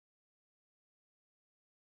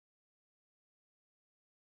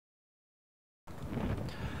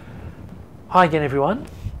Hi again everyone.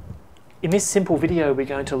 In this simple video we're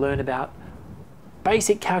going to learn about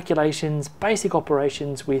basic calculations, basic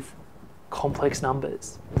operations with complex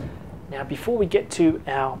numbers. Now before we get to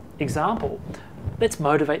our example, let's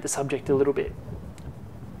motivate the subject a little bit.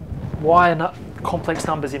 Why are complex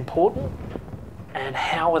numbers important and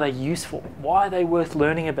how are they useful? Why are they worth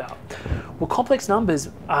learning about? Well, complex numbers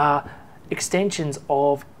are extensions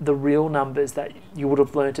of the real numbers that you would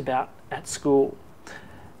have learnt about at school.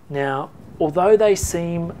 Now, although they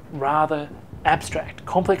seem rather abstract,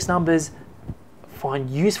 complex numbers find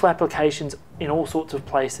useful applications in all sorts of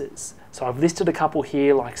places. So I've listed a couple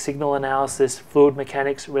here like signal analysis, fluid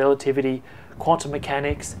mechanics, relativity, quantum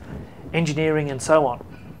mechanics, engineering, and so on.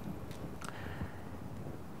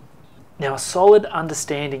 Now, a solid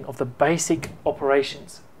understanding of the basic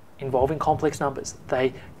operations involving complex numbers,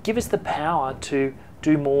 they give us the power to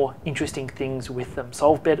do more interesting things with them,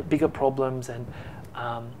 solve bigger problems, and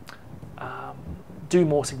do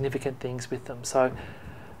more significant things with them. So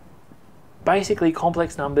basically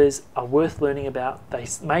complex numbers are worth learning about. They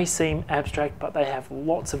may seem abstract, but they have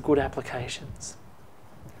lots of good applications.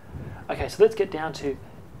 Okay, so let's get down to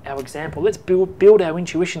our example. Let's build our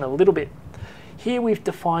intuition a little bit. Here we've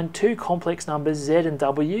defined two complex numbers, z and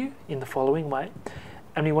w, in the following way,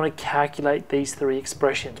 and we want to calculate these three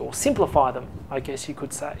expressions, or simplify them, I guess you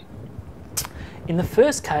could say. In the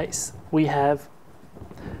first case, we have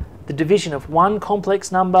the division of one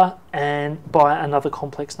complex number and by another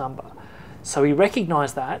complex number. So we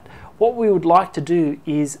recognize that. What we would like to do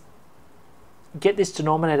is get this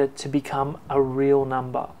denominator to become a real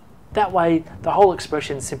number. That way the whole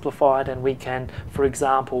expression is simplified and we can, for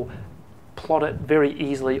example, plot it very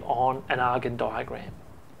easily on an Argand diagram.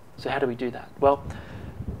 So how do we do that? Well,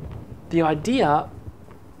 the idea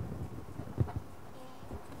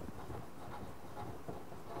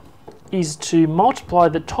is to multiply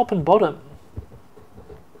the top and bottom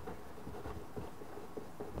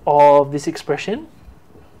of this expression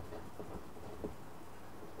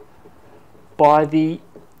by the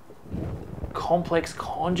complex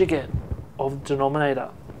conjugate of the denominator.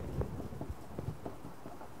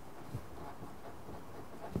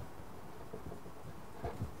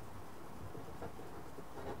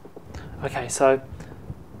 Okay, so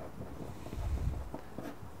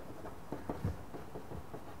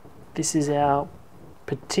this is our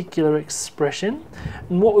particular expression,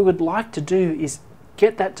 and what we would like to do is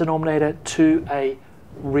get that denominator to a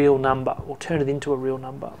real number, or turn it into a real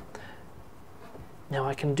number. Now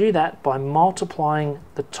I can do that by multiplying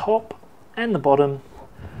the top and the bottom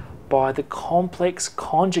by the complex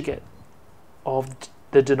conjugate of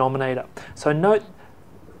the denominator. So note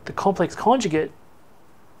the complex conjugate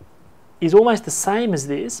is almost the same as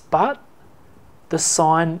this, but the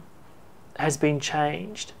sign has been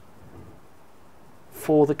changed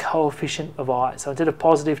for the coefficient of I. So instead of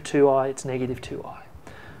positive 2i, it's negative 2i.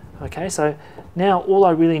 Okay, so now all I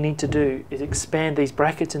really need to do is expand these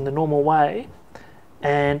brackets in the normal way,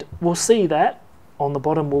 and we'll see that on the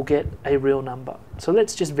bottom we'll get a real number. So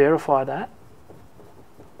let's just verify that.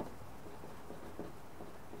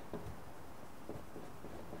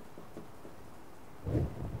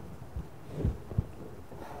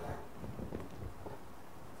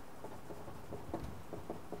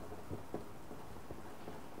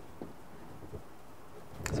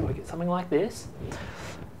 So I get something like this.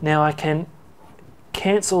 Now I can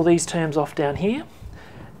cancel these terms off down here.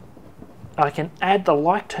 I can add the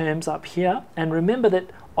like terms up here, and remember that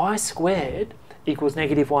I squared equals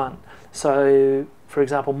negative 1. So for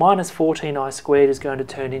example, minus 14i squared is going to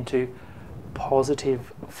turn into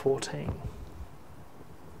positive 14.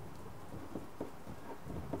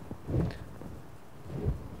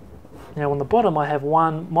 Now on the bottom I have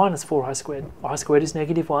 1 minus 4i squared. I squared is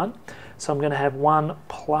negative 1, so I'm going to have 1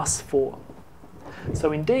 plus 4.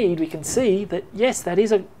 So indeed we can see that yes, that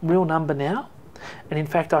is a real number now, and in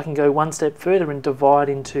fact I can go one step further and divide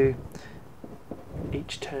into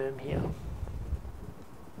each term here.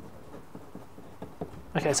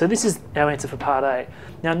 Okay, so this is our answer for part A.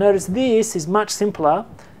 Now notice this is much simpler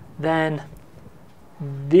than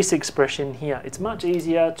this expression here. It's much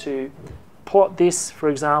easier to plot this, for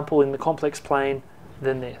example, in the complex plane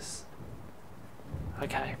than this.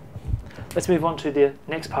 Okay, let's move on to the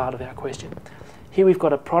next part of our question. Here we've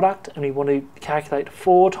got a product and we want to calculate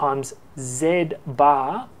 4 times z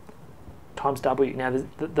bar times w. Now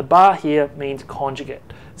the bar here means conjugate.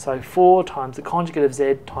 So 4 times the conjugate of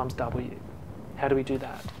z times w. How do we do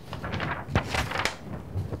that?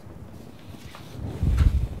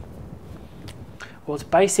 Well, it's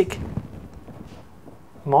basic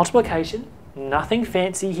multiplication, nothing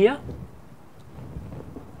fancy here.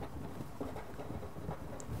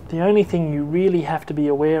 the only thing you really have to be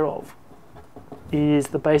aware of is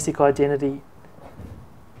the basic identity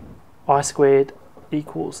I squared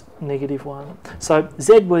equals -1. So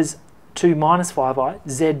z was 2 minus 5i,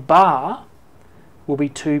 z bar will be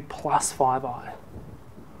 2 plus 5i.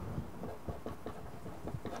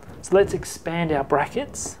 So let's expand our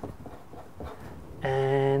brackets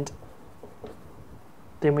and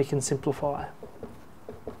then we can simplify.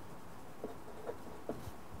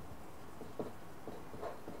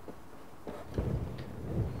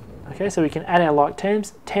 Okay, so we can add our like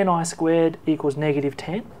terms. 10i squared equals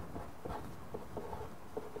 -10.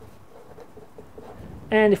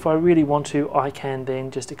 And if I really want to, I can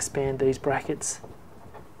then just expand these brackets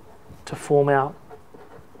to form our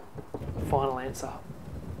final answer.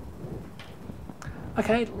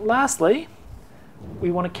 Okay, lastly,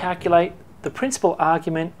 we want to calculate the principal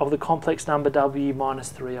argument of the complex number w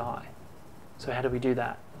minus 3i. So how do we do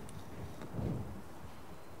that?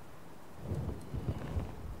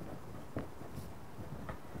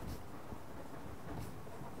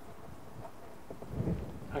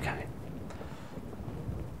 Okay.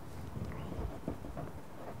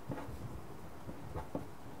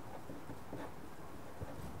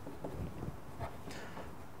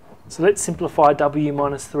 So let's simplify w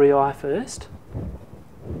minus 3i first.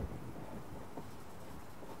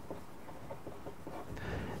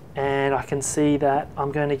 And I can see that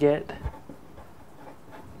I'm going to get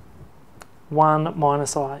 1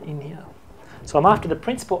 minus I in here. So I'm after the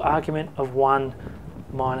principal argument of 1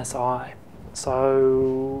 minus I.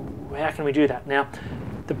 So how can we do that? Now,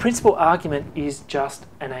 the principal argument is just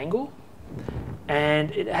an angle,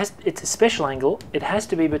 and it's a special angle. It has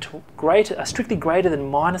to be strictly greater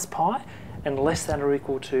than minus pi and less than or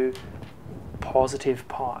equal to positive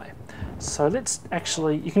pi. So let's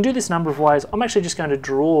actually, you can do this a number of ways. I'm actually just going to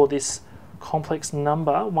draw this complex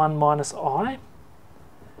number, 1 minus I,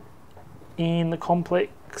 in the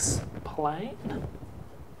complex plane.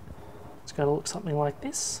 It's going to look something like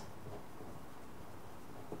this.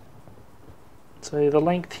 So the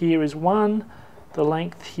length here is 1, the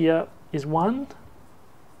length here is 1.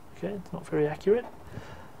 Okay, it's not very accurate.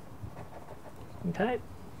 Okay,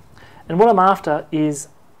 and what I'm after is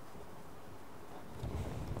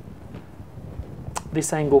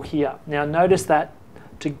this angle here. Now notice that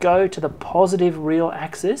to go to the positive real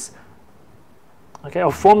axis, okay,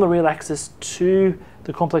 or from the real axis to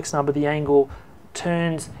the complex number, the angle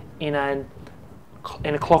turns in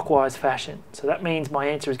a clockwise fashion. So that means my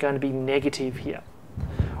answer is going to be negative here.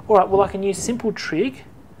 All right, well I can use simple trig.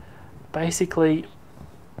 Basically,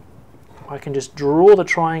 I can just draw the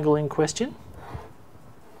triangle in question.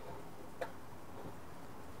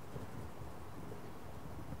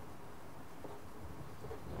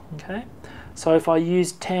 Okay, so if I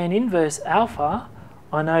use tan inverse alpha,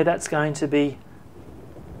 I know that's going to be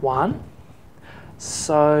 1.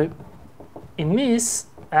 So in this,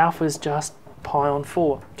 alpha is just pi on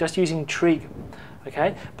 4, just using trig.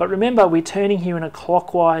 Okay, but remember we're turning here in a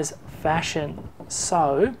clockwise fashion,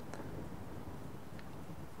 so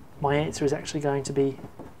my answer is actually going to be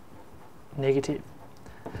negative.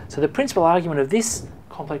 So the principal argument of this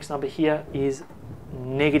complex number here is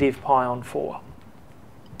negative pi on 4.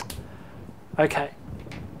 Okay,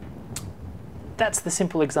 that's the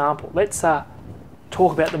simple example. Let's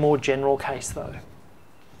talk about the more general case though.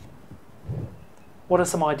 What are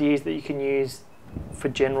some ideas that you can use for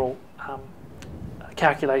general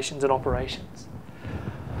calculations and operations?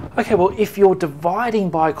 Okay, well if you're dividing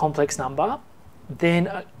by a complex number,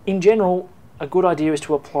 then in general a good idea is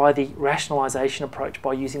to apply the rationalization approach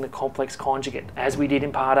by using the complex conjugate, as we did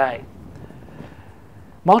in part A.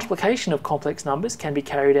 Multiplication of complex numbers can be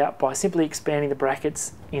carried out by simply expanding the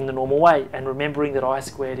brackets in the normal way and remembering that I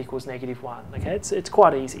squared equals -1. Okay, it's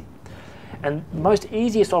quite easy. And the most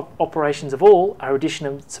easiest operations of all are addition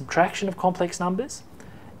and subtraction of complex numbers,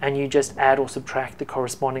 and you just add or subtract the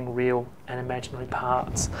corresponding real and imaginary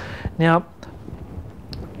parts. Now,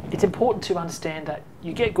 it's important to understand that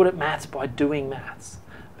you get good at maths by doing maths.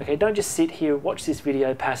 Okay, don't just sit here, watch this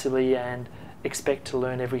video passively and expect to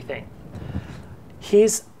learn everything.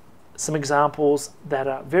 Here's some examples that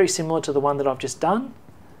are very similar to the one that I've just done.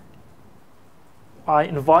 I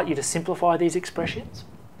invite you to simplify these expressions,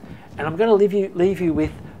 and I'm going to leave you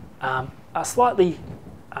with a slightly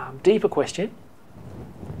deeper question.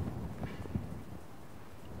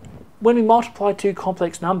 When we multiply two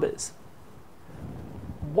complex numbers,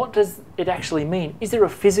 what does it actually mean? Is there a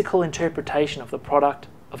physical interpretation of the product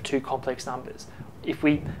of two complex numbers? If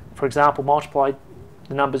we, for example, multiply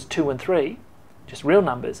the numbers 2 and 3, just real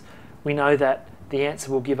numbers, we know that the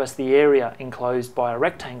answer will give us the area enclosed by a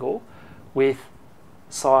rectangle with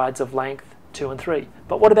sides of length 2 and 3.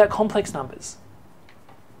 But what about complex numbers?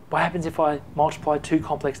 What happens if I multiply two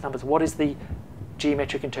complex numbers? What is the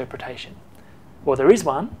geometric interpretation? Well, there is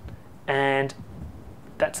one, and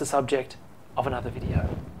that's the subject of another video.